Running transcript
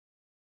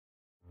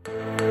Satata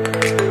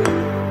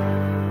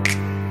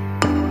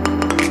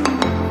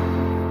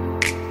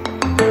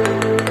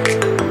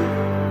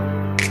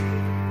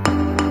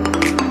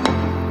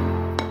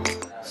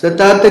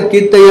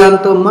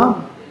Kirtayanto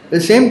Mam,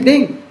 the same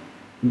thing.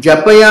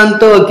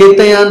 Japayanto,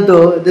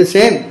 Kirtayanto, the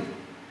same.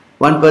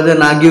 One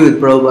person argued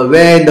with Prabhupada,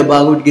 where in the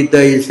Bhagavad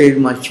Gita he says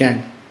must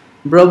chant.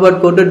 Prabhupada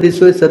quoted this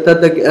way,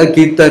 Satata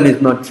Kirtan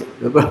is not chant.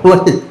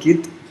 What is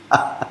Kirtan?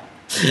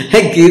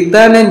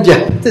 Kirtan and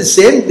Japa, the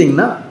same thing,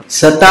 no?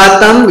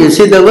 Satatam, you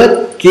see the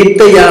word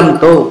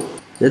Kirtayanto.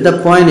 That's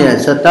the point here.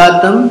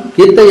 Satatam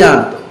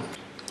Kirtayanto.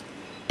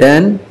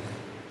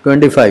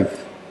 10:25.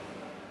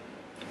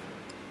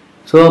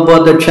 So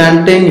about the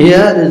chanting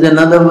here is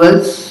another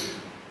verse.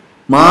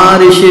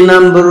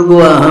 Marishinam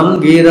burgu aham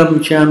giram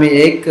chami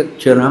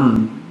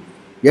ekakcharam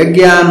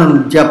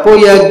yajnanam japo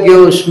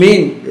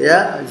yagyosmin.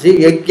 Yeah, see,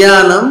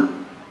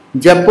 yajnanam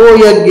japo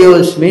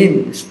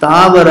yagyosmin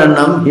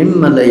stavaranam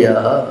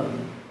Himalaya.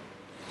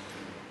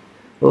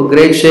 O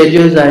great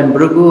sages, I am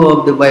Bhrigu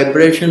of the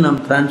vibration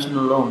of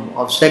transcendental Om.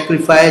 Of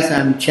sacrifice, I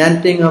am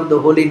chanting of the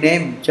holy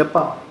name,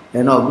 Japa.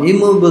 And of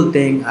immovable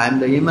thing, I am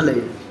the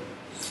Himalayas.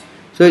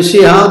 So you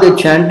see how the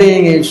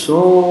chanting is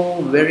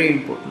so very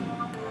important.